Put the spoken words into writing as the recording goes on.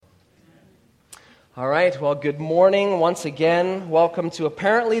All right, well, good morning once again. Welcome to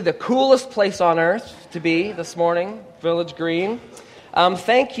apparently the coolest place on earth to be this morning, Village Green.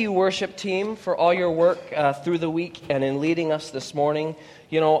 Thank you, worship team, for all your work through the week and in leading us this morning.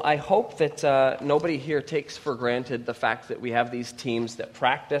 You know, I hope that nobody here takes for granted the fact that we have these teams that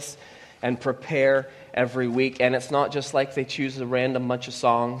practice and prepare every week. And it's not just like they choose a random bunch of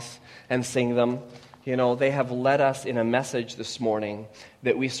songs and sing them. You know, they have led us in a message this morning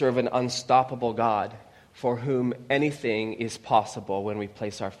that we serve an unstoppable God for whom anything is possible when we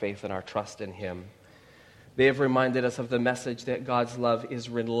place our faith and our trust in Him. They have reminded us of the message that God's love is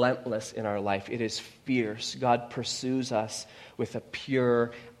relentless in our life. It is fierce. God pursues us with a pure,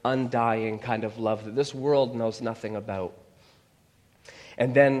 undying kind of love that this world knows nothing about.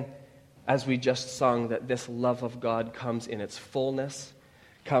 And then, as we just sung, that this love of God comes in its fullness,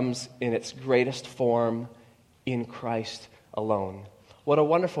 comes in its greatest form in Christ alone. What a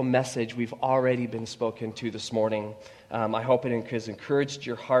wonderful message we've already been spoken to this morning. I hope it has encouraged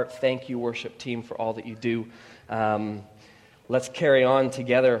your heart. Thank you, worship team, for all that you do. Let's carry on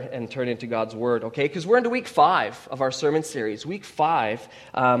together and turn into God's Word, okay? Because we're into week 5 of our sermon series. Week 5,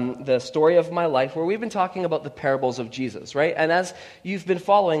 the story of my life, where we've been talking about the parables of Jesus, right? And as you've been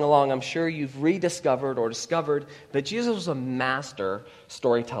following along, I'm sure you've rediscovered or discovered that Jesus was a master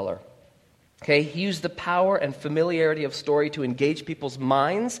storyteller. Okay, he used the power and familiarity of story to engage people's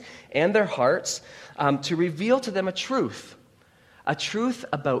minds and their hearts, to reveal to them a truth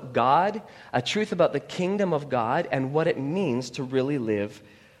about God, a truth about the kingdom of God, and what it means to really live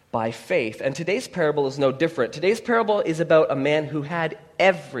by faith. And today's parable is no different. Today's parable is about a man who had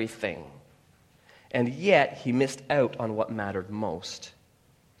everything, and yet he missed out on what mattered most.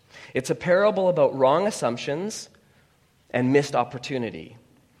 It's a parable about wrong assumptions and missed opportunity.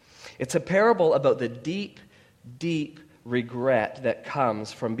 It's a parable about the deep, deep regret that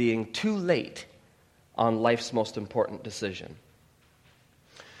comes from being too late on life's most important decision.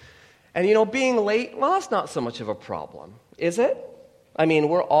 And you know, being late, well, that's not so much of a problem, is it? I mean,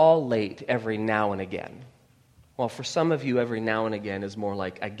 we're all late every now and again. Well, for some of you, every now and again is more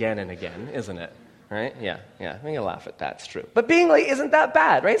like again and again, isn't it? Right? Yeah. I'm going to laugh at that, it's true. But being late isn't that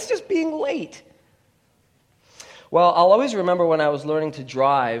bad, right? It's just being late. Well, I'll always remember when I was learning to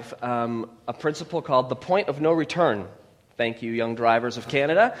drive, a principle called the point of no return. Thank you, young drivers of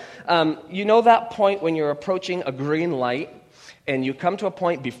Canada. You know that point when you're approaching a green light and you come to a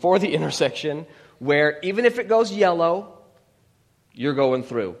point before the intersection where even if it goes yellow, you're going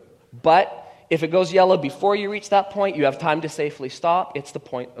through. But if it goes yellow before you reach that point, you have time to safely stop. It's the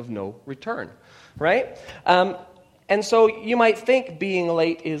point of no return, right? And so you might think being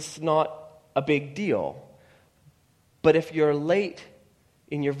late is not a big deal. But if you're late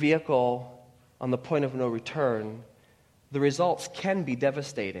in your vehicle on the point of no return, the results can be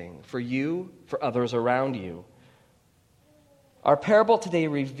devastating for you, for others around you. Our parable today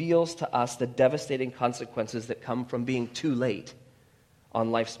reveals to us the devastating consequences that come from being too late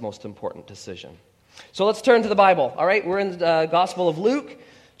on life's most important decision. So let's turn to the Bible. All right, we're in the Gospel of Luke,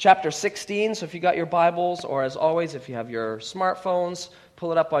 chapter 16. So if you got your Bibles, or as always, if you have your smartphones,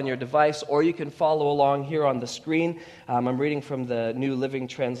 pull it up on your device, or you can follow along here on the screen. I'm reading from the New Living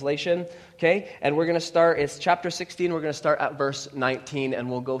Translation, okay? And we're going to start, it's chapter 16, we're going to start at verse 19, and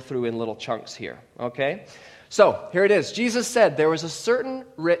we'll go through in little chunks here, okay? So, here it is. Jesus said, "There was a certain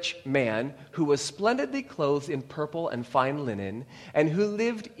rich man who was splendidly clothed in purple and fine linen, and who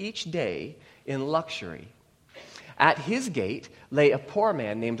lived each day in luxury. At his gate lay a poor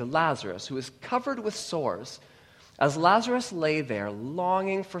man named Lazarus, who was covered with sores. As Lazarus lay there,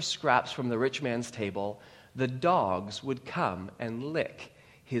 longing for scraps from the rich man's table, the dogs would come and lick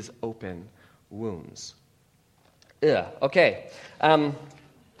his open wounds." Okay.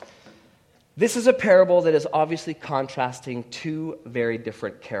 This is a parable that is obviously contrasting two very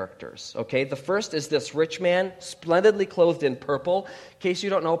different characters, okay? The first is this rich man, splendidly clothed in purple. In case you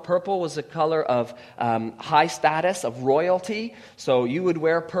don't know, purple was a color of high status, of royalty. So you would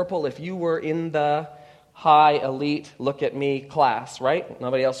wear purple if you were in the high, elite, look at me class, right?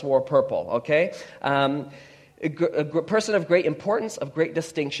 Nobody else wore purple, okay? A person of great importance, of great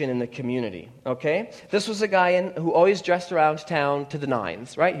distinction in the community, okay? This was a guy who always dressed around town to the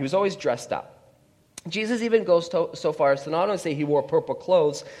nines, right? He was always dressed up. Jesus even goes so far as to not only say he wore purple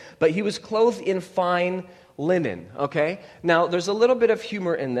clothes, but he was clothed in fine linen, okay? Now, there's a little bit of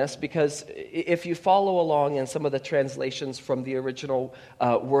humor in this, because if you follow along in some of the translations from the original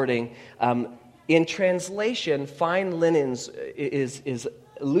wording, in translation, fine linens is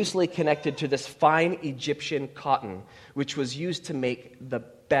loosely connected to this fine Egyptian cotton, which was used to make the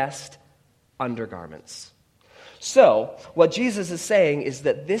best undergarments. So, what Jesus is saying is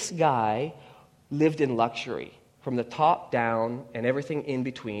that this guy lived in luxury from the top down and everything in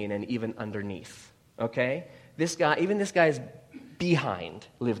between and even underneath, okay? This guy's behind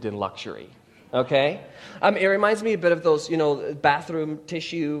lived in luxury, okay? It reminds me a bit of those, bathroom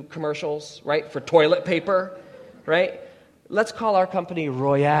tissue commercials, right, for toilet paper, right? Let's call our company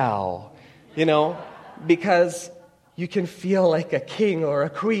Royale, because you can feel like a king or a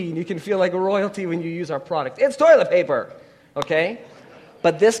queen. You can feel like royalty when you use our product. It's toilet paper, okay?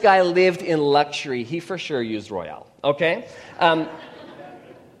 But this guy lived in luxury. He for sure used Royale, okay?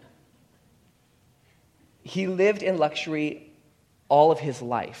 He lived in luxury all of his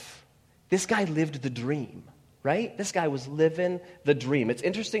life. This guy lived the dream, right? This guy was living the dream. It's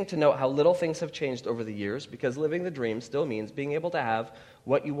interesting to note how little things have changed over the years, because living the dream still means being able to have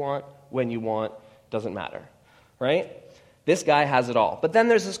what you want, when you want, doesn't matter, right? This guy has it all. But then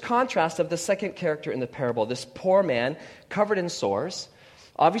there's this contrast of the second character in the parable, this poor man covered in sores,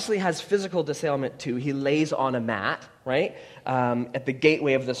 obviously has physical disailment too. He lays on a mat, right, at the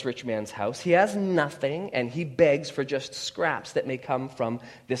gateway of this rich man's house. He has nothing, and he begs for just scraps that may come from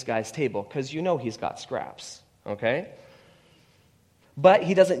this guy's table, because he's got scraps, okay? But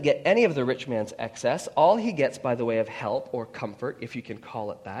he doesn't get any of the rich man's excess. All he gets by the way of help or comfort, if you can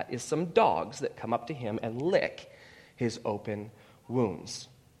call it that, is some dogs that come up to him and lick his open wounds,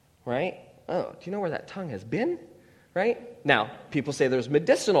 right? Oh, do you know where that tongue has been? Right? Now, people say there's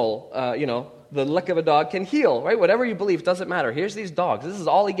medicinal, the lick of a dog can heal, right? Whatever you believe, doesn't matter. Here's these dogs. This is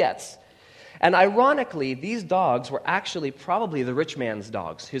all he gets. And ironically, these dogs were actually probably the rich man's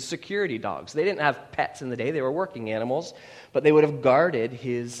dogs, his security dogs. They didn't have pets in the day. They were working animals, but they would have guarded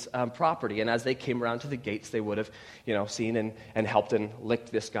his property. And as they came around to the gates, they would have, seen and helped and licked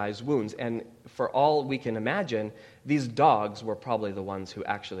this guy's wounds. And for all we can imagine, these dogs were probably the ones who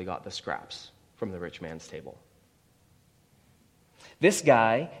actually got the scraps from the rich man's table. This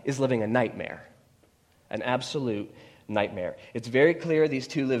guy is living a nightmare, an absolute nightmare. It's very clear these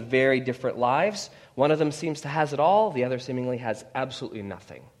two live very different lives. One of them seems to has it all. The other seemingly has absolutely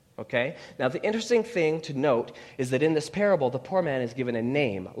nothing, okay? Now, the interesting thing to note is that in this parable, the poor man is given a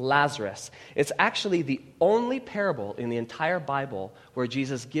name, Lazarus. It's actually the only parable in the entire Bible where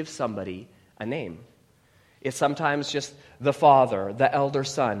Jesus gives somebody a name. It's sometimes just the father, the elder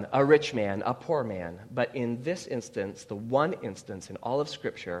son, a rich man, a poor man. But in this instance, the one instance in all of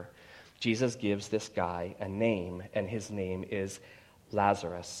Scripture, Jesus gives this guy a name, and his name is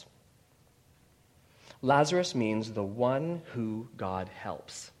Lazarus. Lazarus means the one who God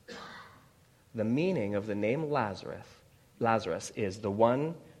helps. The meaning of the name Lazarus is the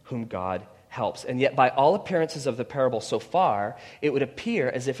one whom God helps. And yet, by all appearances of the parable so far, it would appear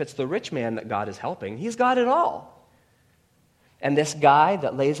as if it's the rich man that God is helping. He's got it all. And this guy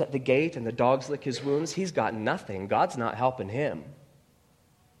that lays at the gate and the dogs lick his wounds, he's got nothing. God's not helping him.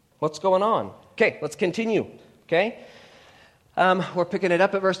 What's going on? Okay, let's continue. Okay? We're picking it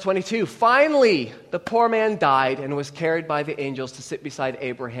up at verse 22. Finally, the poor man died and was carried by the angels to sit beside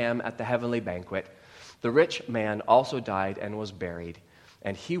Abraham at the heavenly banquet. The rich man also died and was buried,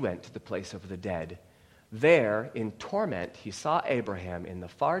 and he went to the place of the dead. There, in torment, he saw Abraham in the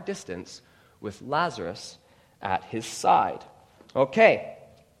far distance with Lazarus at his side. Okay,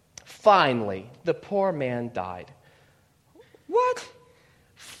 finally, the poor man died. What?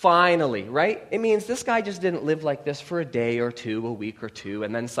 Finally, right? It means this guy just didn't live like this for a day or two, a week or two,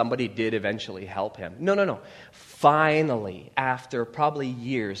 and then somebody did eventually help him. No. Finally, after probably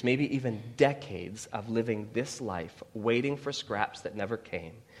years, maybe even decades of living this life, waiting for scraps that never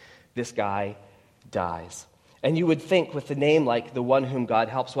came, this guy dies. And you would think with the name like the one whom God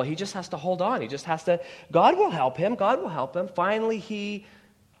helps, well, he just has to hold on. He just has to, God will help him. God will help him. Finally, he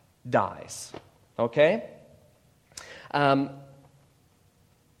dies. Okay?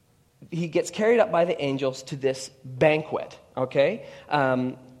 He gets carried up by the angels to this banquet, okay?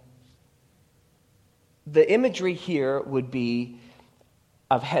 The imagery here would be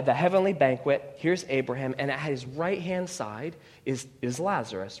of the heavenly banquet. Here's Abraham, and at his right-hand side is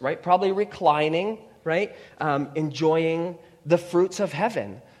Lazarus, right? Probably reclining, right? Enjoying the fruits of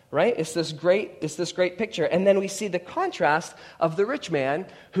heaven, right? It's this great picture. And then we see the contrast of the rich man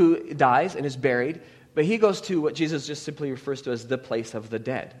who dies and is buried, but he goes to what Jesus just simply refers to as the place of the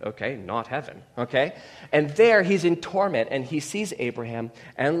dead, okay? Not heaven, okay? And there he's in torment, and he sees Abraham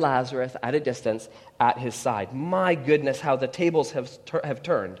and Lazarus at a distance at his side. My goodness, how the tables have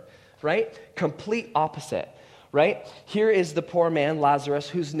turned, right? Complete opposite, right? Here is the poor man, Lazarus,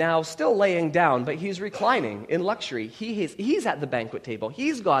 who's now still laying down, but he's reclining in luxury. He's at the banquet table.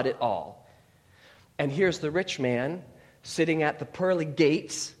 He's got it all. And here's the rich man sitting at the pearly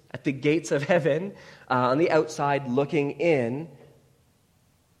gates, at the gates of heaven, on the outside looking in,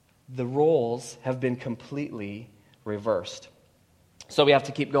 the roles have been completely reversed. So we have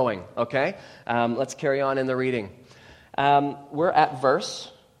to keep going, okay? Let's carry on in the reading. We're at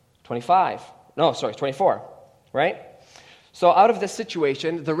verse 24, right? So out of this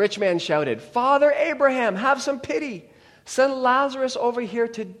situation, the rich man shouted, "Father Abraham, have some pity. Send Lazarus over here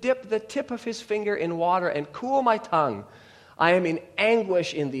to dip the tip of his finger in water and cool my tongue. I am in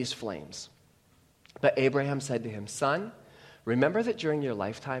anguish in these flames." But Abraham said to him, "Son, remember that during your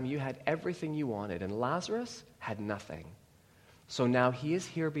lifetime you had everything you wanted, and Lazarus had nothing. So now he is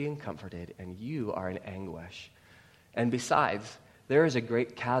here being comforted, and you are in anguish. And besides, there is a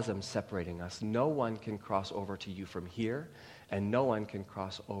great chasm separating us. No one can cross over to you from here, and no one can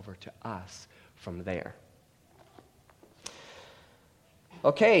cross over to us from there."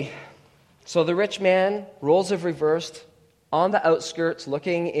 Okay, so the rich man, roles have reversed, on the outskirts,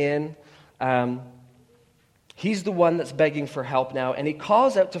 looking in. He's the one that's begging for help now, and he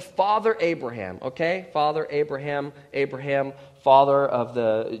calls out to Father Abraham, okay? Father Abraham, father of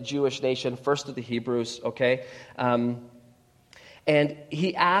the Jewish nation, first of the Hebrews, okay? And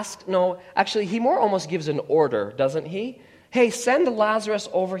he asked, he more almost gives an order, doesn't he? Hey, send Lazarus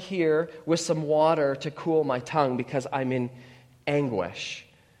over here with some water to cool my tongue because I'm in anguish,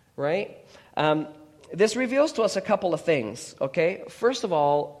 right? This reveals to us a couple of things, okay? First of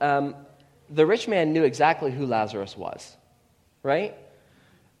all, the rich man knew exactly who Lazarus was, right?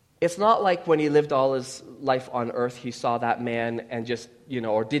 It's not like when he lived all his life on earth, he saw that man and just,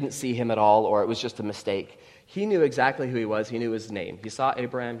 or didn't see him at all, or it was just a mistake. He knew exactly who he was. He knew his name. He saw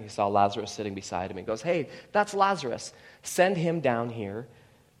Abraham. He saw Lazarus sitting beside him. He goes, "Hey, that's Lazarus. Send him down here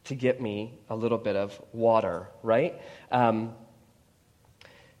to get me a little bit of water," right?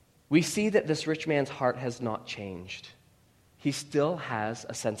 We see that this rich man's heart has not changed. He still has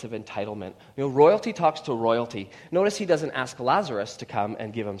a sense of entitlement. Royalty talks to royalty. Notice he doesn't ask Lazarus to come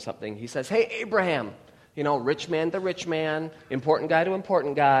and give him something. He says, "Hey, Abraham, rich man to rich man, important guy to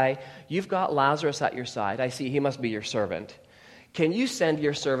important guy. You've got Lazarus at your side. I see he must be your servant. Can you send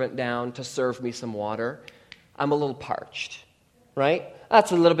your servant down to serve me some water? I'm a little parched," right?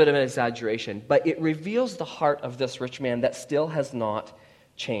 That's a little bit of an exaggeration, but it reveals the heart of this rich man that still has not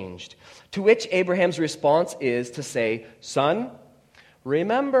changed. To which Abraham's response is to say, "Son,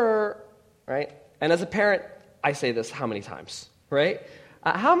 remember," right? And as a parent, I say this how many times, right?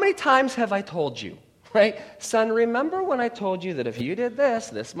 How many times have I told you, right? "Son, remember when I told you that if you did this,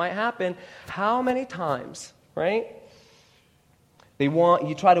 this might happen?" How many times, right?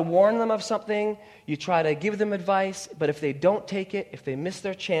 You try to warn them of something, you try to give them advice, but if they don't take it, if they miss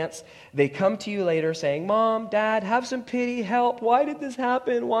their chance, they come to you later saying, "Mom, Dad, have some pity, help, why did this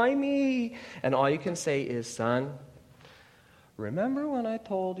happen, why me?" And all you can say is, "Son, remember when I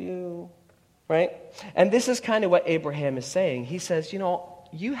told you," right? And this is kind of what Abraham is saying. He says,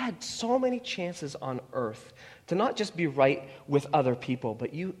 you had so many chances on earth to not just be right with other people,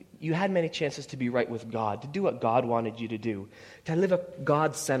 but you had many chances to be right with God, to do what God wanted you to do, to live a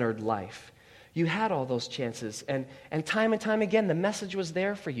God-centered life. You had all those chances, and time again, the message was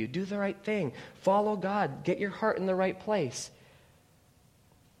there for you. Do the right thing. Follow God. Get your heart in the right place.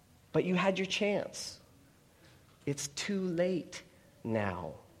 But you had your chance. It's too late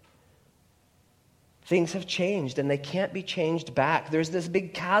now. Things have changed, and they can't be changed back. There's this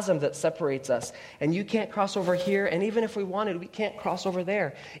big chasm that separates us, and you can't cross over here, and even if we wanted, we can't cross over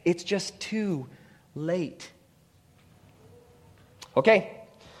there. It's just too late. Okay,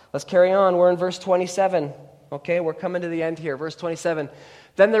 let's carry on. We're in verse 27. Okay, we're coming to the end here. Verse 27.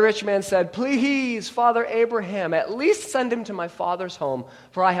 Then the rich man said, "Please, Father Abraham, at least send him to my father's home,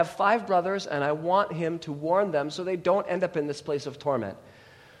 for I have 5 brothers, and I want him to warn them so they don't end up in this place of torment."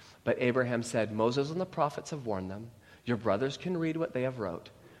 But Abraham said, "Moses and the prophets have warned them. Your brothers can read what they have wrote."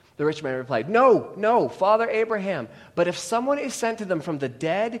 The rich man replied, No, Father Abraham, but if someone is sent to them from the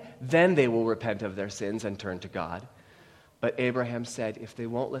dead, then they will repent of their sins and turn to God." But Abraham said, "If they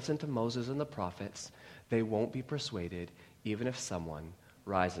won't listen to Moses and the prophets, they won't be persuaded, even if someone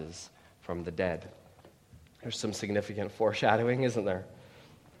rises from the dead." There's some significant foreshadowing, isn't there?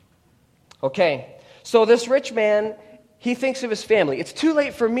 Okay, so this rich man, he thinks of his family. It's too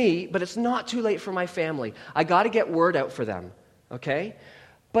late for me, but it's not too late for my family. I got to get word out for them, okay?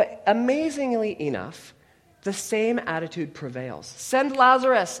 But amazingly enough, the same attitude prevails. Send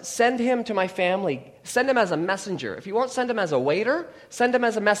Lazarus. Send him to my family. Send him as a messenger. If you won't send him as a waiter, send him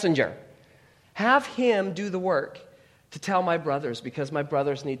as a messenger. Have him do the work to tell my brothers, because my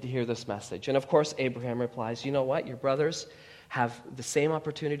brothers need to hear this message. And of course, Abraham replies, "You know what? Your brothers have the same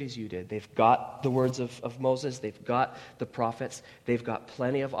opportunities you did. They've got the words of Moses. They've got the prophets. They've got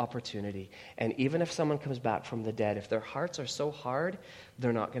plenty of opportunity. And even if someone comes back from the dead, if their hearts are so hard,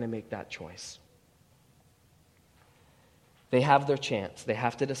 they're not going to make that choice. They have their chance. They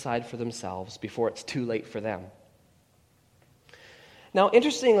have to decide for themselves before it's too late for them. Now,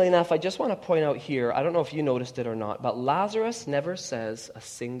 interestingly enough, I just want to point out here, I don't know if you noticed it or not, but Lazarus never says a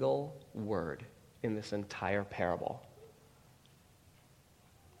single word in this entire parable.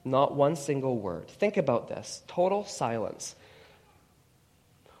 Not one single word. Think about this. Total silence.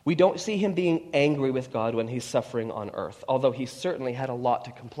 We don't see him being angry with God when he's suffering on earth, although he certainly had a lot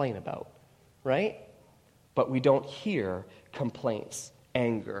to complain about, right? But we don't hear complaints,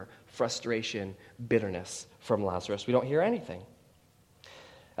 anger, frustration, bitterness from Lazarus. We don't hear anything.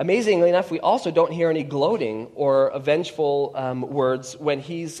 Amazingly enough, we also don't hear any gloating or vengeful words when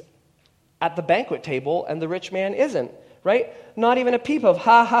he's at the banquet table and the rich man isn't, right? Not even a peep of,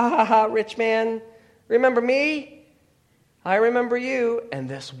 ha, ha, ha, ha, rich man, remember me? I remember you. And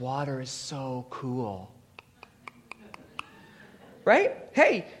this water is so cool. Right?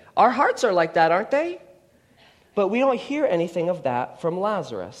 Hey, our hearts are like that, aren't they? But we don't hear anything of that from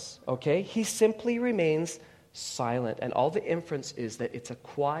Lazarus, okay? He simply remains silent, and all the inference is that it's a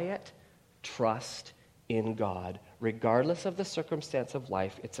quiet trust in God. Regardless of the circumstance of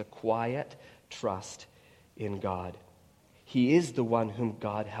life, it's a quiet trust in God. He is the one whom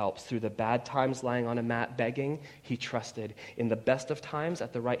God helps. Through the bad times lying on a mat begging, he trusted. In the best of times,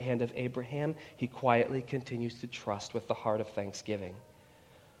 at the right hand of Abraham, he quietly continues to trust with the heart of thanksgiving.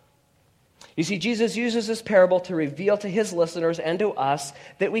 You see, Jesus uses this parable to reveal to his listeners and to us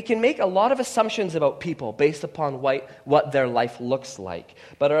that we can make a lot of assumptions about people based upon what their life looks like.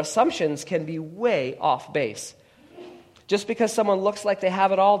 But our assumptions can be way off base. Just because someone looks like they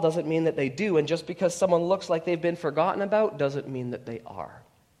have it all doesn't mean that they do. And just because someone looks like they've been forgotten about doesn't mean that they are.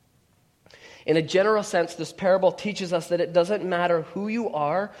 In a general sense, this parable teaches us that it doesn't matter who you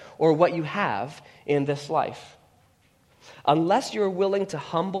are or what you have in this life. Unless you're willing to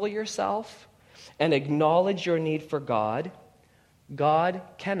humble yourself and acknowledge your need for God, God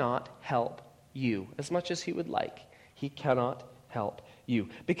cannot help you as much as he would like. He cannot help you.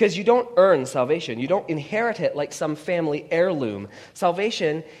 Because you don't earn salvation. You don't inherit it like some family heirloom.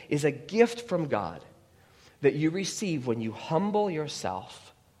 Salvation is a gift from God that you receive when you humble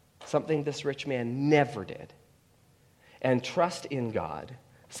yourself, something this rich man never did, and trust in God,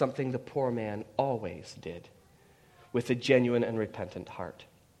 something the poor man always did, with a genuine and repentant heart.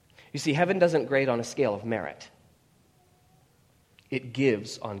 You see, heaven doesn't grade on a scale of merit. It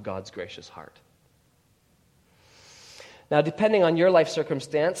gives on God's gracious heart. Now, depending on your life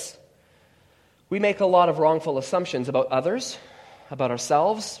circumstance, we make a lot of wrongful assumptions about others, about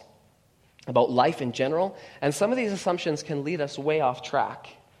ourselves, about life in general, and some of these assumptions can lead us way off track,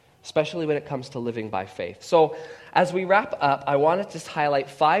 especially when it comes to living by faith. So, as we wrap up, I wanted to just highlight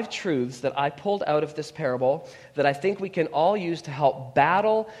 5 truths that I pulled out of this parable that I think we can all use to help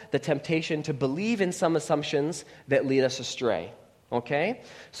battle the temptation to believe in some assumptions that lead us astray. Okay?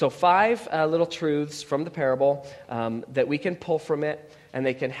 So 5 little truths from the parable that we can pull from it, and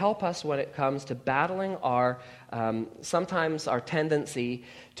they can help us when it comes to battling sometimes our tendency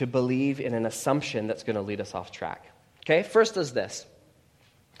to believe in an assumption that's going to lead us off track. Okay? First is this.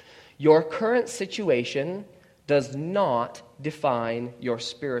 Your current situation does not define your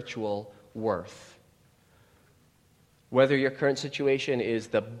spiritual worth. Whether your current situation is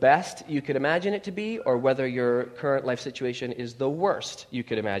the best you could imagine it to be, or whether your current life situation is the worst you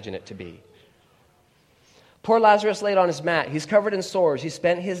could imagine it to be. Poor Lazarus laid on his mat. He's covered in sores. He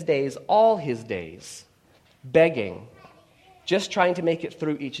spent his days, all his days, begging, just trying to make it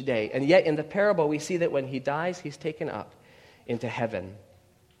through each day. And yet in the parable, we see that when he dies, he's taken up into heaven.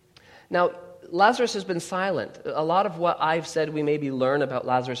 Now, Lazarus has been silent. A lot of what I've said we maybe learn about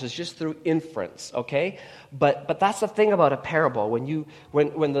Lazarus is just through inference, okay? But that's the thing about a parable.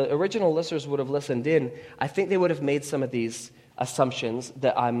 When the original listeners would have listened in, I think they would have made some of these assumptions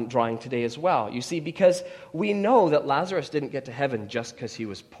that I'm drawing today as well. You see, because we know that Lazarus didn't get to heaven just because he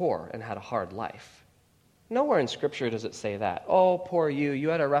was poor and had a hard life. Nowhere in Scripture does it say that. Oh, poor you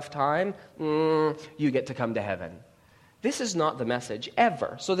had a rough time, you get to come to heaven. This is not the message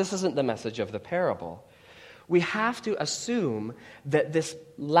ever. So this isn't the message of the parable. We have to assume that this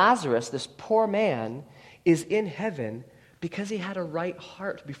Lazarus, this poor man, is in heaven because he had a right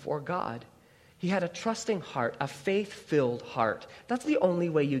heart before God. He had a trusting heart, a faith-filled heart. That's the only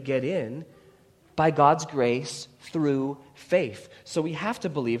way you get in, by God's grace through faith. So we have to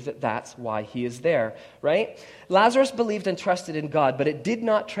believe that that's why he is there, right? Lazarus believed and trusted in God, but it did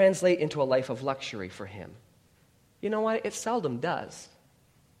not translate into a life of luxury for him. You know what? It seldom does.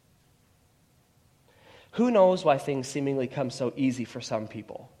 Who knows why things seemingly come so easy for some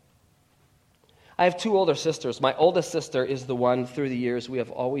people? I have two older sisters. My oldest sister is the one, through the years, we have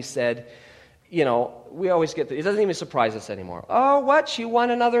always said, we always get, it doesn't even surprise us anymore. Oh, what? She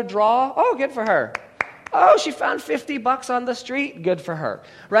won another draw? Oh, good for her. Oh, she found $50 on the street? Good for her,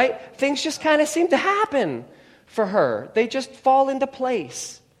 right? Things just kind of seem to happen for her. They just fall into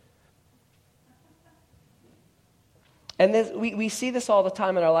place. And we see this all the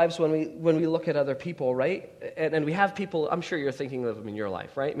time in our lives when we look at other people, right? And we have people, I'm sure you're thinking of them in your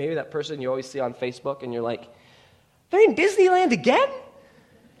life, right? Maybe that person you always see on Facebook and you're like, they're in Disneyland again?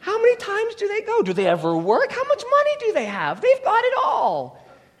 How many times do they go? Do they ever work? How much money do they have? They've got it all.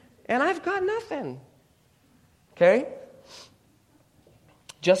 And I've got nothing. Okay?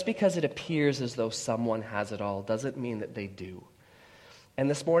 Just because it appears as though someone has it all doesn't mean that they do. And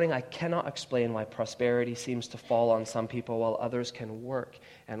this morning, I cannot explain why prosperity seems to fall on some people while others can work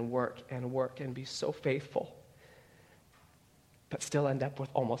and work and work and be so faithful, but still end up with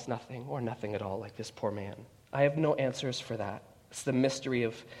almost nothing or nothing at all, like this poor man. I have no answers for that. It's the mystery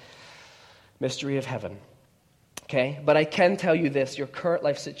of heaven. Okay? But I can tell you this, your current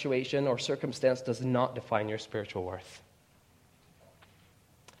life situation or circumstance does not define your spiritual worth.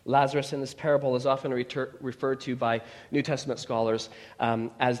 Lazarus in this parable is often referred to by New Testament scholars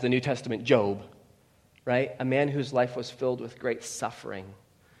as the New Testament Job, right? A man whose life was filled with great suffering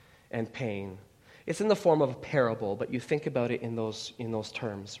and pain. It's in the form of a parable, but you think about it in those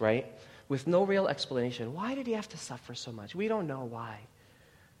terms, right? With no real explanation. Why did he have to suffer so much? We don't know why.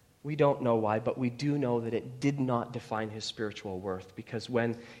 We don't know why, but we do know that it did not define his spiritual worth, because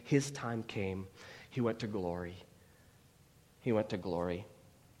when his time came, he went to glory. He went to glory.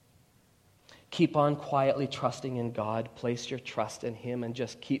 Keep on quietly trusting in God. Place your trust in him and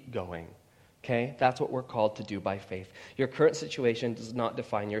just keep going. Okay? That's what we're called to do by faith. Your current situation does not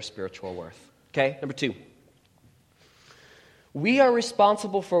define your spiritual worth. Okay? Number 2. We are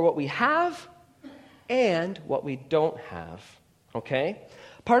responsible for what we have and what we don't have. Okay?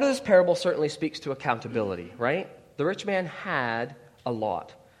 Part of this parable certainly speaks to accountability, right? The rich man had a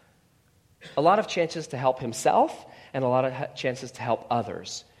lot. A lot of chances to help himself and a lot of chances to help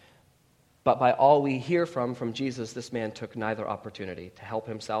others. But by all we hear from Jesus, this man took neither opportunity to help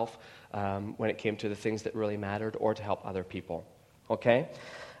himself when it came to the things that really mattered or to help other people. Okay?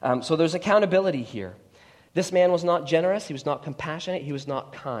 So there's accountability here. This man was not generous, he was not compassionate, he was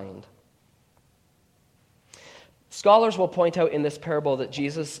not kind. Scholars will point out in this parable that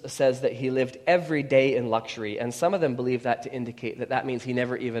Jesus says that he lived every day in luxury, and some of them believe that to indicate that means he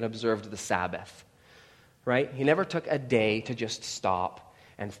never even observed the Sabbath. Right? He never took a day to just stop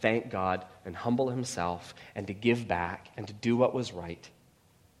and thank God and humble himself and to give back and to do what was right.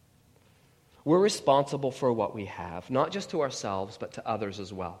 We're responsible for what we have, not just to ourselves, but to others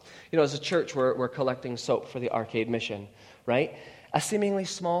as well. As a church, we're collecting soap for the Arcade Mission, right? A seemingly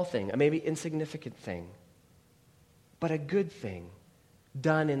small thing, a maybe insignificant thing, but a good thing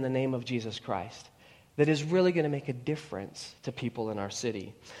done in the name of Jesus Christ that is really going to make a difference to people in our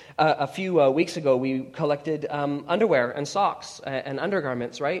city. A few weeks ago, we collected underwear and socks and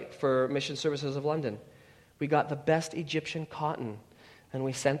undergarments, right, for Mission Services of London. We got the best Egyptian cotton, and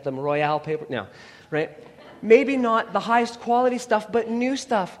we sent them Royale paper. No, right? Maybe not the highest quality stuff, but new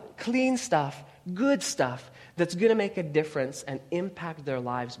stuff, clean stuff, good stuff that's going to make a difference and impact their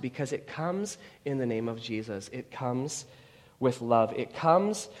lives because it comes in the name of Jesus. It comes with love. It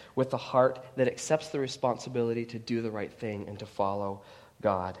comes with a heart that accepts the responsibility to do the right thing and to follow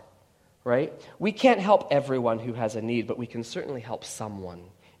God, right? We can't help everyone who has a need, but we can certainly help someone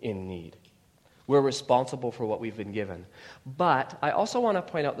in need. We're responsible for what we've been given. But I also want to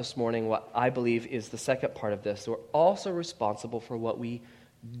point out this morning what I believe is the second part of this. We're also responsible for what we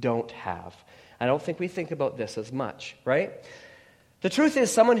don't have. I don't think we think about this as much, right? The truth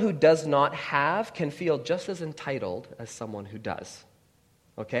is, someone who does not have can feel just as entitled as someone who does.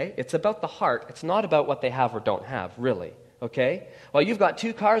 Okay? It's about the heart. It's not about what they have or don't have, really. Okay? Well, you've got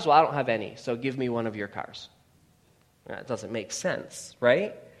 2 cars. Well, I don't have any, so give me one of your cars. That doesn't make sense,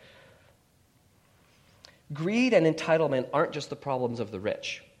 right? Greed and entitlement aren't just the problems of the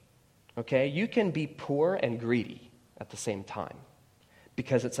rich. Okay? You can be poor and greedy at the same time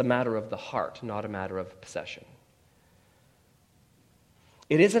because it's a matter of the heart, not a matter of possession.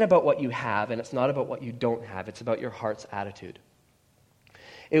 It isn't about what you have, and it's not about what you don't have. It's about your heart's attitude.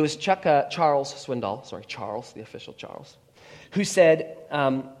 It was Charles Swindoll, the official Charles, who said,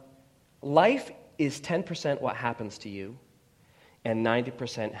 life is 10% what happens to you and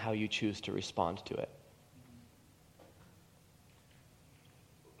 90% how you choose to respond to it.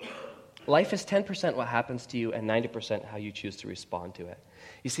 Life is 10% what happens to you and 90% how you choose to respond to it.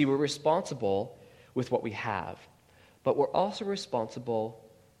 You see, we're responsible with what we have, but we're also responsible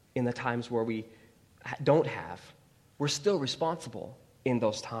in the times where we don't have. We're still responsible in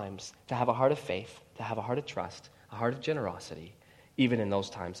those times to have a heart of faith, to have a heart of trust, a heart of generosity, even in those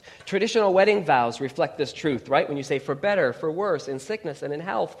times. Traditional wedding vows reflect this truth, right? When you say for better, for worse, in sickness and in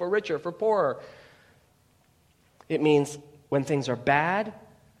health, for richer, for poorer. It means when things are bad,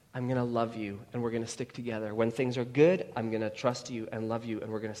 I'm going to love you and we're going to stick together. When things are good, I'm going to trust you and love you and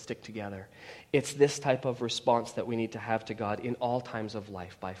we're going to stick together. It's this type of response that we need to have to God in all times of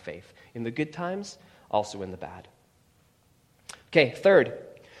life by faith. In the good times, also in the bad. Okay, third,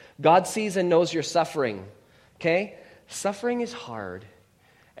 God sees and knows your suffering. Okay? Suffering is hard.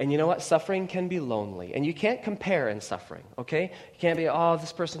 And you know what? Suffering can be lonely. And you can't compare in suffering, okay? You can't be, oh,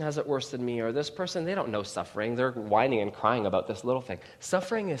 this person has it worse than me, or this person, they don't know suffering. They're whining and crying about this little thing.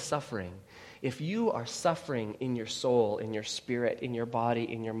 Suffering is suffering. If you are suffering in your soul, in your spirit, in your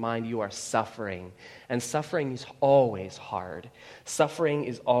body, in your mind, you are suffering. And suffering is always hard. Suffering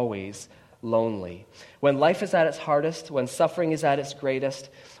is always lonely. When life is at its hardest, when suffering is at its greatest,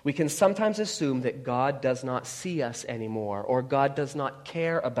 we can sometimes assume that God does not see us anymore, or God does not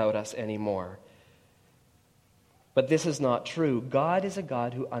care about us anymore. But this is not true. God is a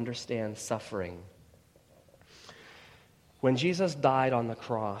God who understands suffering. When Jesus died on the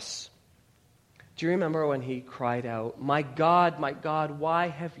cross, do you remember when he cried out, my God, why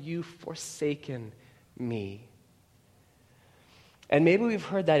have you forsaken me?" And maybe we've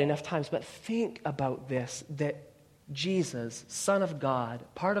heard that enough times, but think about this, that Jesus, Son of God,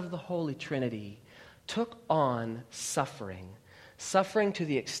 part of the Holy Trinity, took on suffering to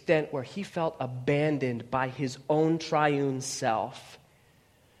the extent where he felt abandoned by his own triune self.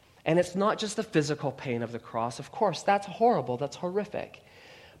 And it's not just the physical pain of the cross. Of course, that's horrible, that's horrific.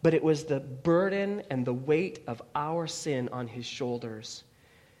 But it was the burden and the weight of our sin on his shoulders.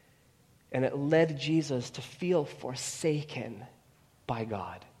 And it led Jesus to feel forsaken by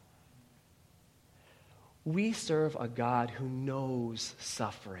God. We serve a God who knows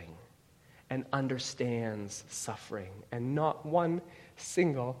suffering and understands suffering, and not one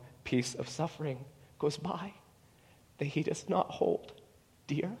single piece of suffering goes by that he does not hold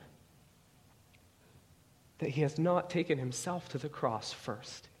dear, that he has not taken himself to the cross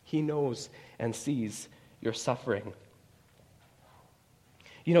first. He knows and sees your suffering.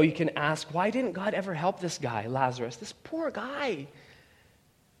 You know, you can ask, why didn't God ever help this guy, Lazarus, this poor guy?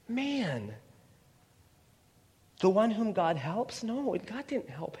 Man, the one whom God helps? No, God didn't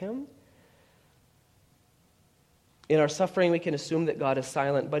help him. In our suffering, we can assume that God is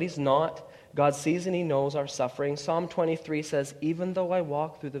silent, but he's not. God sees and he knows our suffering. Psalm 23 says, even though I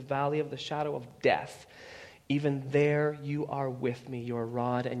walk through the valley of the shadow of death, even there you are with me. Your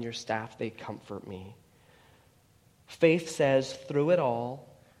rod and your staff, they comfort me. Faith says, through it all,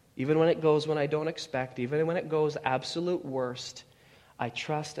 even when it goes when I don't expect, even when it goes absolute worst, I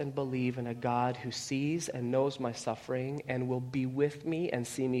trust and believe in a God who sees and knows my suffering and will be with me and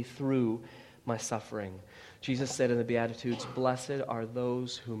see me through my suffering. Jesus said in the Beatitudes, blessed are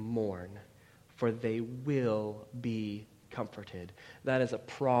those who mourn, for they will be comforted. That is a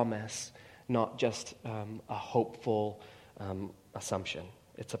promise, not just a hopeful assumption.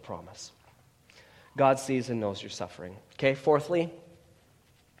 It's a promise. God sees and knows your suffering. Okay, fourthly,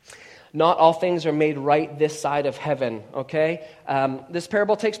 not all things are made right this side of heaven, okay? This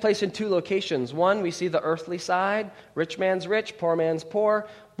parable takes place in two locations. One, we see the earthly side. Rich man's rich, poor man's poor.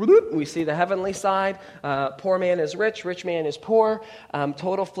 We see the heavenly side. Poor man is rich man is poor.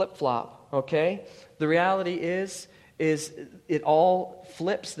 Total flip-flop, okay? The reality is it all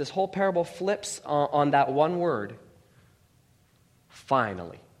flips. This whole parable flips on that one word.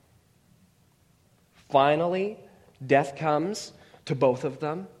 Finally. Finally, death comes to both of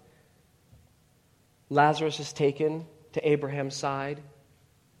them. Lazarus is taken to Abraham's side.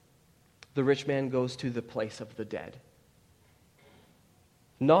 The rich man goes to the place of the dead.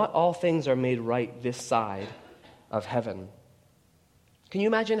 Not all things are made right this side of heaven. Can you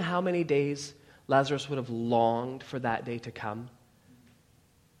imagine how many days Lazarus would have longed for that day to come?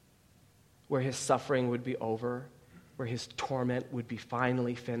 Where his suffering would be over, where his torment would be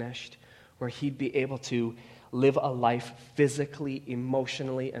finally finished, where he'd be able to live a life physically,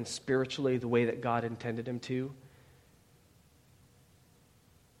 emotionally, and spiritually the way that God intended him to.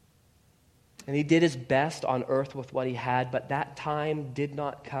 And he did his best on earth with what he had, but that time did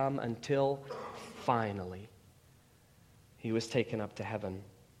not come until finally he was taken up to heaven.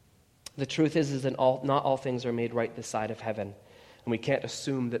 The truth is that not all things are made right this side of heaven, and we can't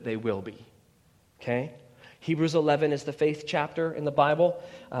assume that they will be. Okay? Hebrews 11 is the faith chapter in the Bible.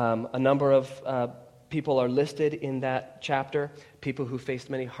 A number of people are listed in that chapter, people who faced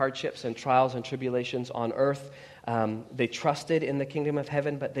many hardships and trials and tribulations on earth. They trusted in the kingdom of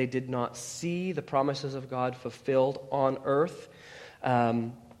heaven, but they did not see the promises of God fulfilled on earth.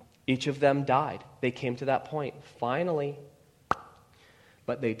 Each of them died. They came to that point, finally.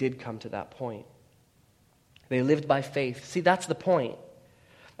 But they did come to that point. They lived by faith. See, that's the point.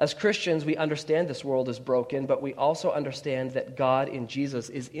 As Christians, we understand this world is broken, but we also understand that God in Jesus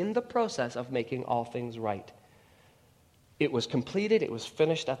is in the process of making all things right. It was completed, it was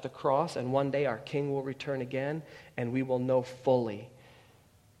finished at the cross, and one day our King will return again, and we will know fully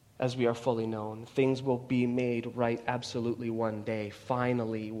as we are fully known. Things will be made right absolutely one day,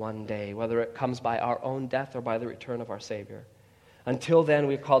 finally one day, whether it comes by our own death or by the return of our Savior. Until then,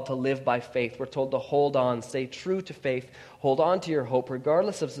 we're called to live by faith. We're told to hold on, stay true to faith, hold on to your hope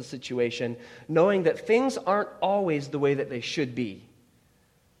regardless of the situation, knowing that things aren't always the way that they should be,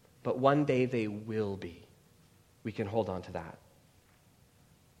 but one day they will be. We can hold on to that.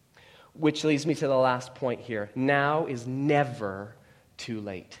 Which leads me to the last point here. Now is never too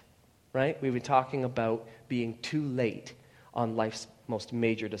late, right? We've been talking about being too late on life's most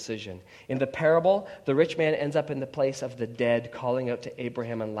major decision. In the parable, the rich man ends up in the place of the dead, calling out to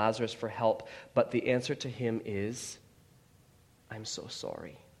Abraham and Lazarus for help, but the answer to him is, I'm so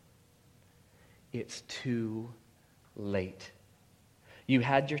sorry. It's too late. You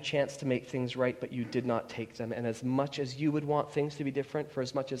had your chance to make things right, but you did not take them. And as much as you would want things to be different, for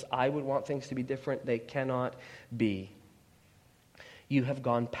as much as I would want things to be different, they cannot be. You have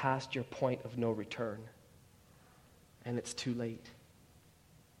gone past your point of no return, and it's too late.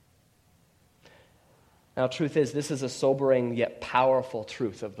 Now, truth is, this is a sobering yet powerful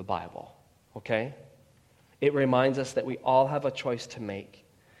truth of the Bible, okay? It reminds us that we all have a choice to make.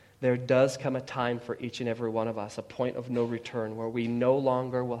 There does come a time for each and every one of us, a point of no return, where we no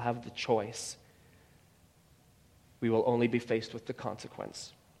longer will have the choice. We will only be faced with the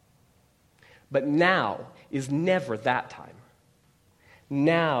consequence. But now is never that time.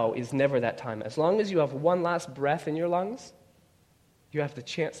 Now is never that time. As long as you have one last breath in your lungs, you have the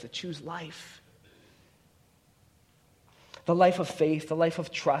chance to choose life. The life of faith, the life of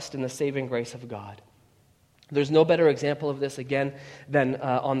trust in the saving grace of God. There's no better example of this, again, than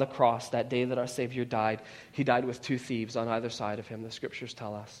on the cross, that day that our Savior died. He died with two thieves on either side of him, the Scriptures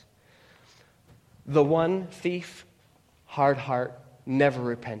tell us. The one thief, hard heart, never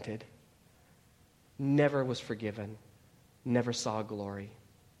repented, never was forgiven, never saw glory.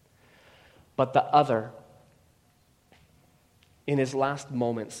 But the other, in his last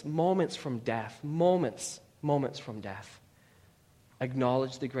moments from death,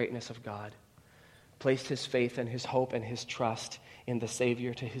 acknowledged the greatness of God, placed his faith and his hope and his trust in the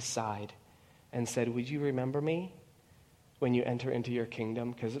Savior to his side, and said, would you remember me when you enter into your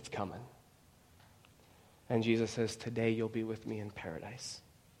kingdom? Because it's coming. And Jesus says, today you'll be with me in paradise.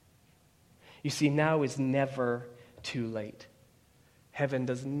 You see, now is never too late. Heaven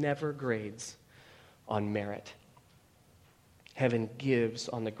does never grades on merit. Heaven gives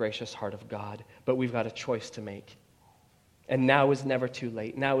on the gracious heart of God, but we've got a choice to make. And now is never too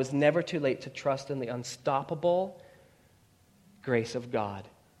late. Now is never too late to trust in the unstoppable grace of God.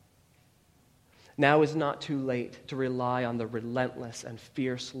 Now is not too late to rely on the relentless and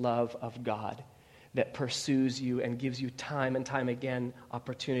fierce love of God that pursues you and gives you time and time again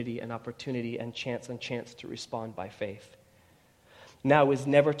opportunity and chance to respond by faith. Now is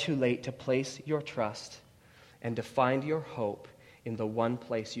never too late to place your trust and to find your hope in the one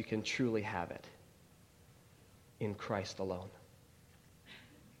place you can truly have it. In Christ alone.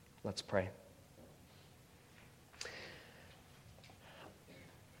 Let's pray.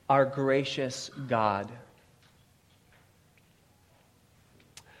 Our gracious God,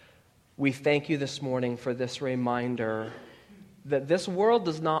 we thank you this morning for this reminder that this world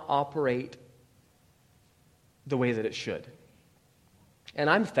does not operate the way that it should. And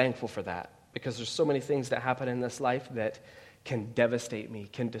I'm thankful for that, because there's so many things that happen in this life that can devastate me,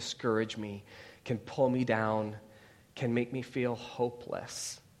 can discourage me, can pull me down, can make me feel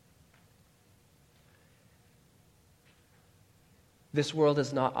hopeless. This world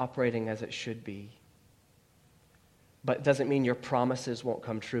is not operating as it should be. But it doesn't mean your promises won't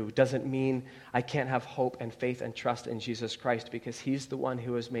come true. It doesn't mean I can't have hope and faith and trust in Jesus Christ, because he's the one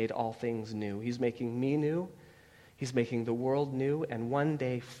who has made all things new. He's making me new. He's making the world new. And one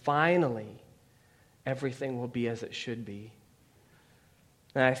day, finally, everything will be as it should be.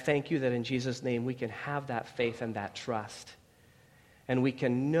 And I thank you that in Jesus' name we can have that faith and that trust. And we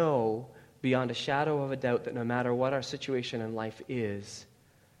can know beyond a shadow of a doubt that no matter what our situation in life is,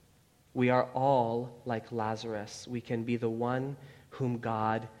 We are all like Lazarus. We can be the one whom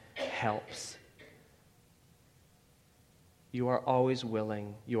God helps. You are always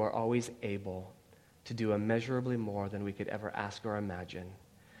willing, you are always able to do immeasurably more than we could ever ask or imagine.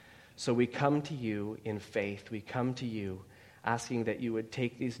 So we come to you in faith. We come to you asking that you would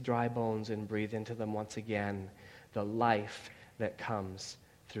take these dry bones and breathe into them once again the life that comes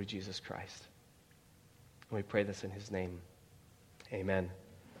through Jesus Christ. And we pray this in his name. Amen.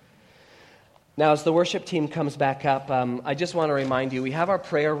 Now, as the worship team comes back up, I just want to remind you, we have our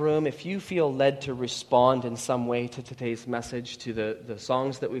prayer room. If you feel led to respond in some way to today's message, to the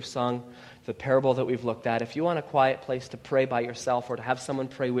songs that we've sung, the parable that we've looked at, if you want a quiet place to pray by yourself or to have someone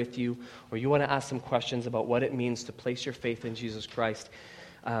pray with you, or you want to ask some questions about what it means to place your faith in Jesus Christ,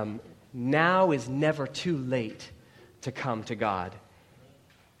 now is never too late to come to God.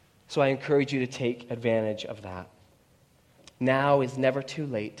 So I encourage you to take advantage of that. Now is never too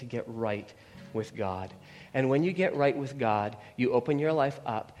late to get right with God. And when you get right with God, you open your life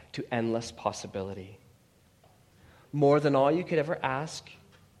up to endless possibility. More than all you could ever ask,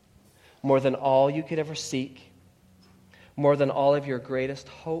 more than all you could ever seek, more than all of your greatest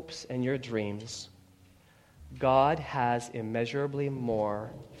hopes and your dreams, God has immeasurably more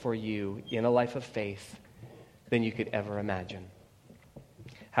for you in a life of faith than you could ever imagine.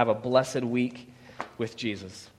 Have a blessed week with Jesus.